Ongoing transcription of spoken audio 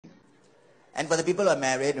And for the people who are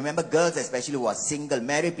married, remember girls especially who are single,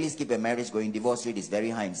 married, please keep your marriage going. Divorce rate is very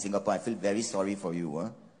high in Singapore. I feel very sorry for you. Huh?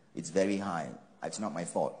 It's very high. It's not my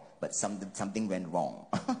fault, but something went wrong.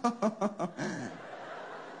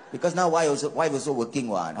 Because now wife also working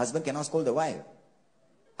one. Husband cannot scold the wife.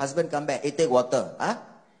 Husband come back, hey, take water. Huh?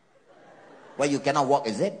 Why you cannot walk,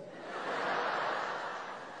 is it?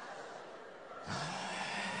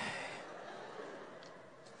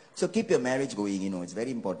 So keep your marriage going, you know, it's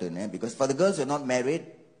very important. Because for the girls who are not married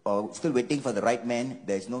or still waiting for the right man,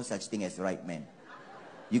 there is no such thing as right man.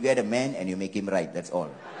 You get a man and you make him right, that's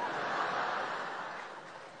all.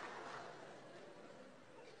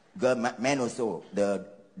 Man also, the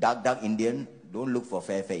dark Indian, don't look for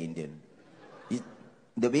fair Indian.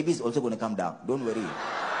 The baby is also going to come dark, don't worry.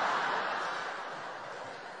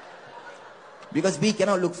 Because we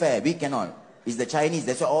cannot look fair, we cannot. It's the Chinese,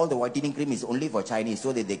 that's why all the whitening cream is only for Chinese,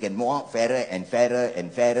 so that they can more fairer and fairer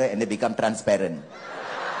and fairer and they become transparent.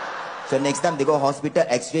 So next time they go hospital,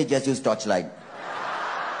 X-ray, just use torchlight.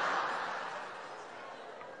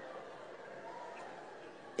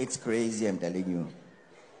 It's crazy, I'm telling you.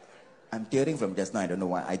 I'm tearing from just now, I don't know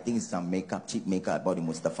why. I think it's some makeup, cheap makeup I bought in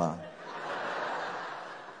Mustafa.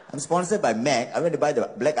 I'm sponsored by MAC. I went to buy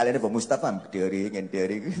the black eyeliner for Mustafa. I'm tearing and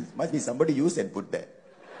tearing. Must be somebody used and put that.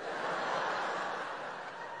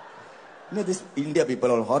 You know, these India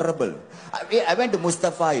people are horrible. I went to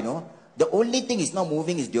Mustafa, you know. The only thing is not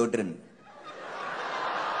moving is deodorant.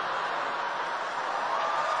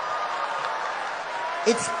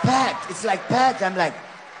 It's packed. It's like packed. I'm like,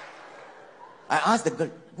 I asked the girl,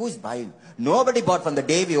 who is buying? Nobody bought from the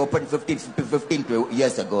day we opened 15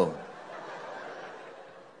 years ago.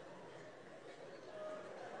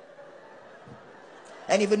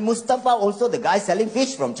 And even Mustafa also, the guy selling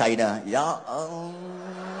fish from China. Yeah.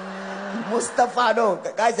 Mustafa, no,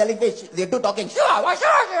 the guy selling fish. They're two talking.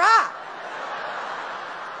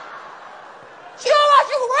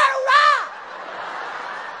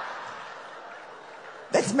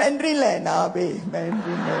 That's Mandarin land,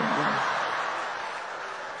 Mandarin.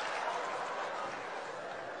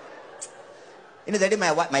 You know, that day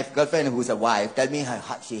my girlfriend, who's a wife, tell me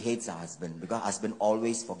she hates her husband because husband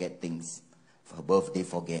always forget things. For her birthday,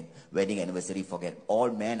 forget. Wedding anniversary, forget. All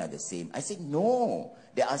men are the same. I said, no.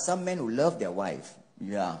 There are some men who love their wife.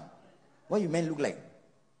 Yeah. What you men look like?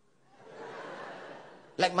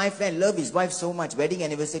 Like my friend loved his wife so much. Wedding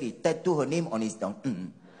anniversary, tattoo her name on his down.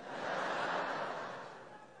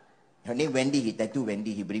 Her name Wendy, he tattoo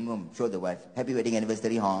Wendy. He bring home, show the wife. Happy wedding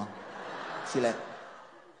anniversary, huh? She like,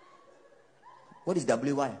 what is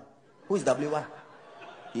WY? Who is WY?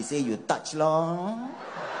 He say, you touch lah.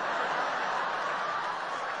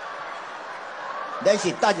 Then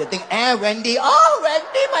she touched the thing. Wendy. Oh,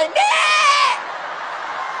 Wendy, my name.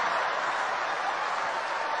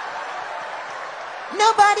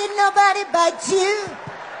 Nobody but you.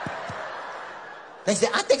 Then she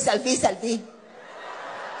said, take selfie.